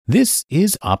This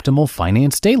is Optimal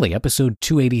Finance Daily, episode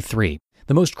 283,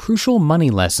 the most crucial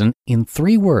money lesson in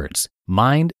 3 words,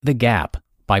 Mind the Gap,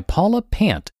 by Paula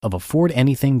Pant of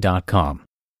AffordAnything.com.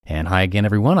 And hi again,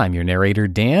 everyone. I'm your narrator,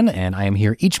 Dan, and I am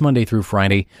here each Monday through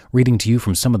Friday reading to you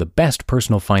from some of the best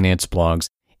personal finance blogs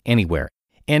anywhere.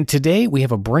 And today we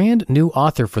have a brand new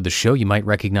author for the show. You might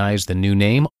recognize the new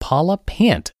name, Paula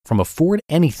Pant from Afford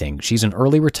Anything. She's an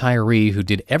early retiree who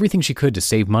did everything she could to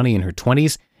save money in her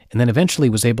 20s and then eventually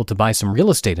was able to buy some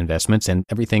real estate investments, and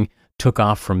everything took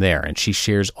off from there. And she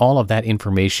shares all of that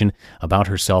information about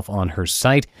herself on her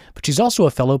site, but she's also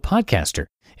a fellow podcaster.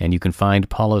 And you can find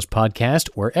Paula's podcast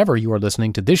wherever you are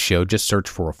listening to this show. Just search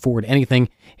for Afford Anything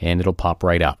and it'll pop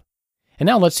right up. And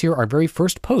now let's hear our very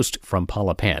first post from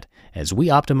Paula Pant as we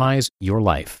optimize your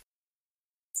life.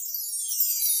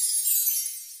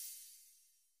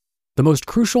 The most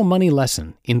crucial money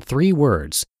lesson in 3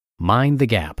 words, Mind the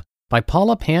Gap, by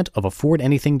Paula Pant of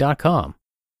AffordAnything.com.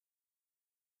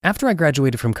 After I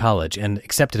graduated from college and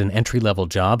accepted an entry-level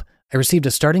job, I received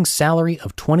a starting salary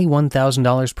of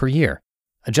 $21,000 per year.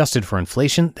 Adjusted for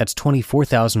inflation, that's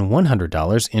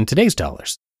 $24,100 in today's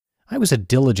dollars. I was a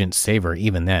diligent saver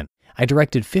even then. I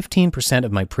directed 15%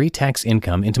 of my pre-tax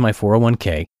income into my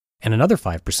 401k and another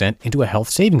 5% into a health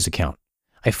savings account.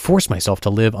 I forced myself to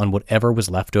live on whatever was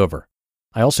left over.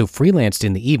 I also freelanced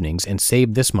in the evenings and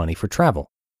saved this money for travel.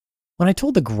 When I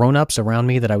told the grown-ups around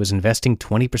me that I was investing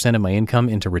 20% of my income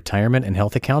into retirement and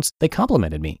health accounts, they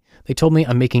complimented me. They told me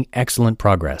I'm making excellent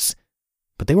progress.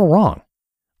 But they were wrong.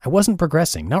 I wasn't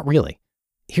progressing, not really.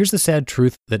 Here's the sad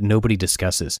truth that nobody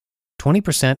discusses.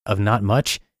 20% of not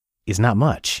much is not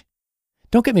much.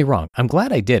 Don't get me wrong, I'm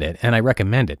glad I did it and I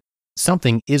recommend it.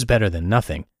 Something is better than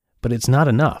nothing, but it's not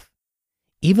enough.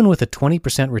 Even with a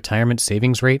 20% retirement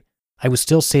savings rate, I was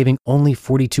still saving only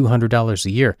 $4,200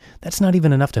 a year. That's not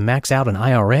even enough to max out an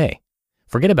IRA.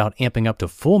 Forget about amping up to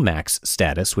full max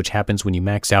status, which happens when you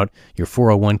max out your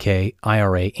 401k,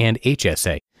 IRA, and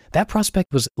HSA. That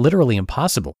prospect was literally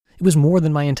impossible. It was more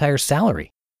than my entire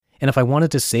salary. And if I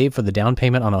wanted to save for the down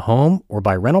payment on a home or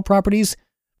buy rental properties,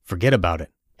 forget about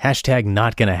it. Hashtag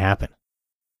not gonna happen.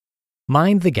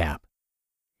 Mind the gap.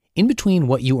 In between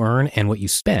what you earn and what you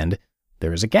spend,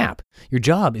 there is a gap. Your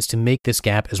job is to make this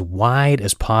gap as wide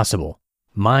as possible.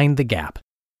 Mind the gap.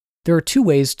 There are 2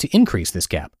 ways to increase this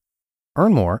gap.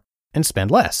 Earn more and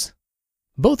spend less.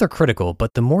 Both are critical,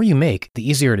 but the more you make, the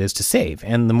easier it is to save,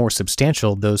 and the more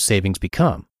substantial those savings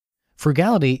become.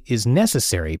 Frugality is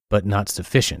necessary, but not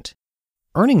sufficient.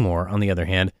 Earning more, on the other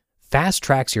hand, fast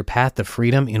tracks your path to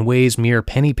freedom in ways mere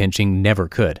penny pinching never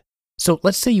could. So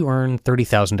let's say you earn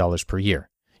 $30,000 per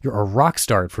year. You're a rock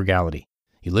star at frugality.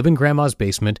 You live in grandma's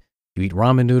basement, you eat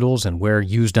ramen noodles and wear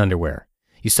used underwear.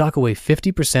 You sock away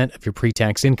 50% of your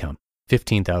pre-tax income,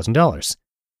 $15,000.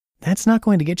 That's not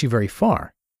going to get you very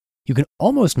far. You can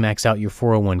almost max out your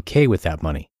 401k with that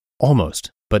money.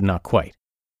 Almost, but not quite.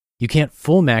 You can't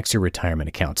full max your retirement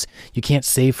accounts. You can't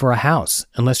save for a house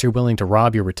unless you're willing to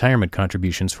rob your retirement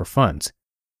contributions for funds.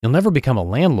 You'll never become a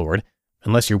landlord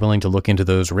unless you're willing to look into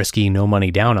those risky no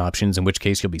money down options, in which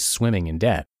case you'll be swimming in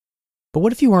debt. But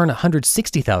what if you earn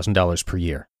 $160,000 per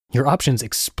year? Your options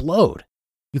explode.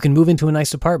 You can move into a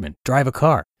nice apartment, drive a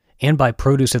car, and buy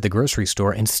produce at the grocery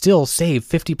store and still save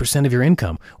 50% of your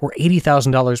income, or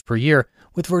 $80,000 per year,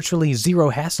 with virtually zero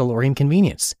hassle or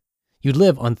inconvenience. You'd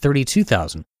live on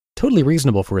 $32,000, totally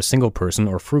reasonable for a single person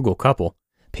or frugal couple,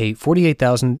 pay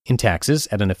 $48,000 in taxes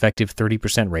at an effective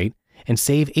 30% rate, and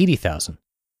save $80,000.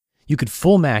 You could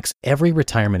full max every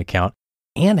retirement account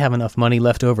and have enough money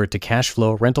left over to cash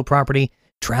flow rental property,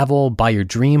 travel, buy your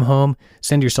dream home,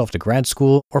 send yourself to grad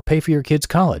school, or pay for your kids'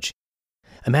 college.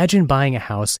 Imagine buying a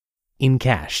house in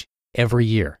cash every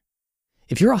year.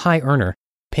 If you're a high earner,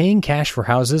 paying cash for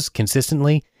houses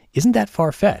consistently isn't that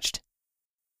far-fetched.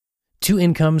 2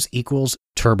 incomes equals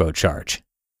turbocharge.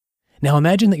 Now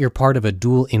imagine that you're part of a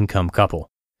dual income couple.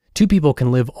 2 people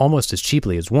can live almost as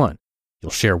cheaply as one.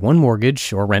 You'll share one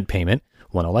mortgage or rent payment,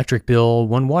 one electric bill,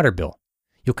 one water bill.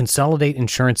 You'll consolidate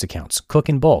insurance accounts, cook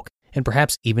in bulk, and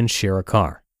perhaps even share a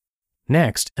car.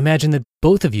 Next, imagine that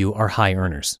both of you are high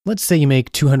earners. Let's say you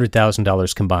make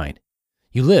 $200,000 combined.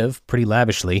 You live, pretty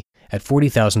lavishly, at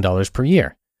 $40,000 per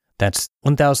year. That's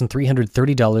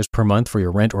 $1,330 per month for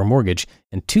your rent or mortgage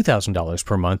and $2,000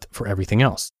 per month for everything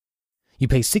else. You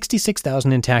pay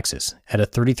 $66,000 in taxes at a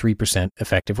 33%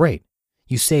 effective rate.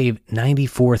 You save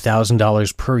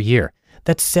 $94,000 per year.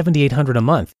 That's $7,800 a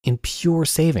month in pure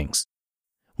savings.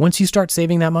 Once you start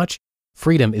saving that much,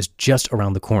 freedom is just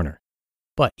around the corner.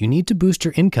 But you need to boost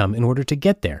your income in order to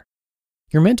get there.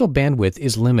 Your mental bandwidth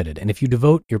is limited, and if you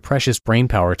devote your precious brain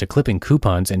power to clipping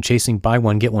coupons and chasing buy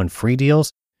one get one free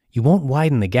deals, you won't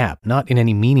widen the gap, not in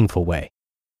any meaningful way.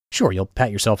 Sure, you'll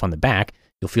pat yourself on the back,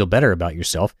 you'll feel better about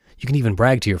yourself, you can even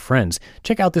brag to your friends.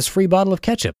 Check out this free bottle of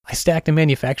ketchup. I stacked a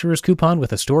manufacturer's coupon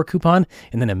with a store coupon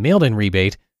and then a mailed-in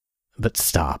rebate. But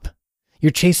stop.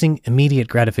 You're chasing immediate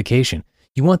gratification.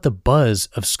 You want the buzz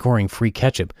of scoring free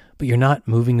ketchup, but you're not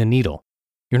moving the needle.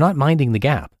 You're not minding the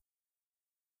gap.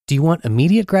 Do you want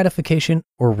immediate gratification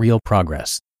or real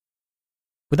progress?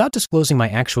 Without disclosing my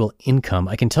actual income,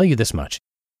 I can tell you this much.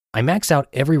 I max out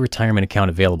every retirement account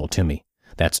available to me.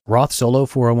 That's Roth Solo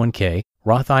 401k,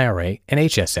 Roth IRA, and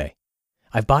HSA.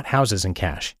 I've bought houses in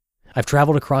cash. I've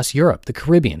traveled across Europe, the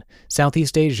Caribbean,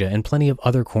 Southeast Asia, and plenty of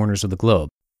other corners of the globe.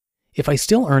 If I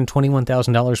still earn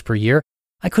 $21,000 per year,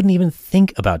 I couldn't even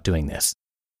think about doing this.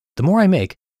 The more I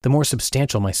make, the more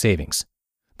substantial my savings.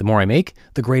 The more I make,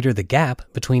 the greater the gap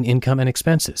between income and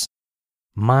expenses.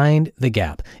 Mind the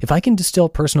gap. If I can distill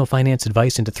personal finance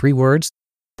advice into 3 words,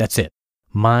 that's it.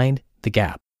 Mind the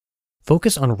gap.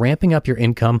 Focus on ramping up your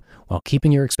income while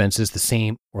keeping your expenses the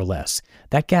same or less.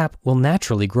 That gap will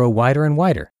naturally grow wider and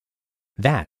wider.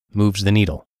 That moves the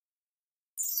needle.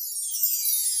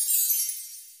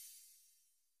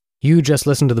 You just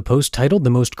listened to the post titled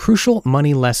The Most Crucial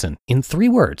Money Lesson in 3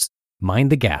 words,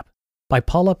 Mind the Gap, by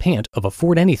Paula Pant of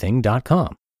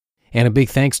AffordAnything.com. And a big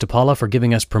thanks to Paula for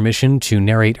giving us permission to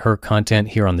narrate her content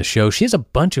here on the show. She has a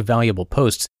bunch of valuable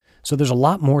posts, so there's a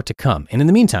lot more to come. And in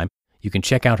the meantime, you can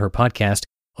check out her podcast,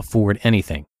 Afford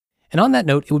Anything. And on that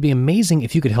note, it would be amazing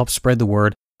if you could help spread the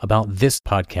word about this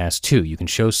podcast too. You can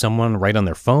show someone right on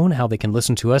their phone how they can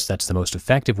listen to us. That's the most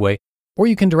effective way. Or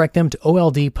you can direct them to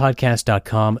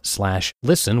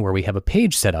oldpodcast.com/listen, where we have a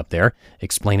page set up there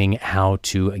explaining how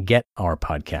to get our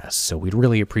podcasts. So we'd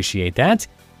really appreciate that.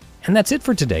 And that's it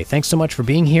for today. Thanks so much for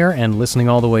being here and listening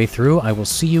all the way through. I will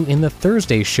see you in the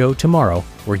Thursday show tomorrow,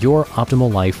 where your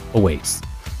optimal life awaits.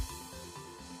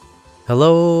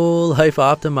 Hello, Life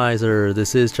Optimizer.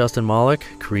 This is Justin Malik,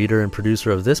 creator and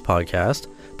producer of this podcast,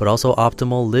 but also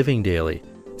Optimal Living Daily,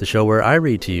 the show where I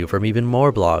read to you from even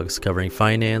more blogs covering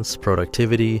finance,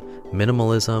 productivity,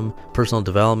 minimalism, personal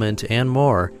development, and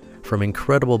more from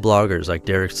incredible bloggers like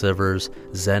Derek Sivers,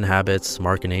 Zen Habits,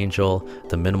 Mark and Angel,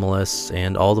 The Minimalists,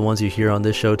 and all the ones you hear on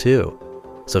this show too.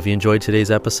 So if you enjoyed today's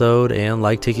episode and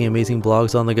like taking amazing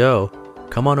blogs on the go,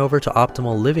 come on over to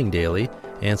Optimal Living Daily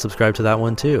and subscribe to that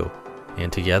one too.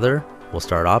 And together, we'll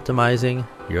start optimizing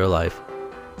your life.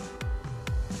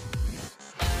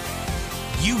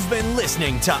 You've been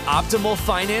listening to Optimal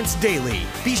Finance Daily.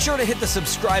 Be sure to hit the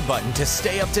subscribe button to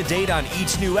stay up to date on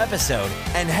each new episode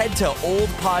and head to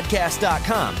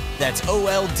oldpodcast.com. That's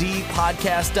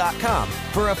OLDpodcast.com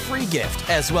for a free gift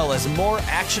as well as more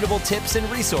actionable tips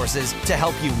and resources to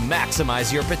help you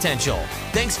maximize your potential.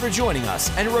 Thanks for joining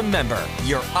us, and remember,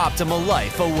 your optimal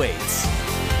life awaits.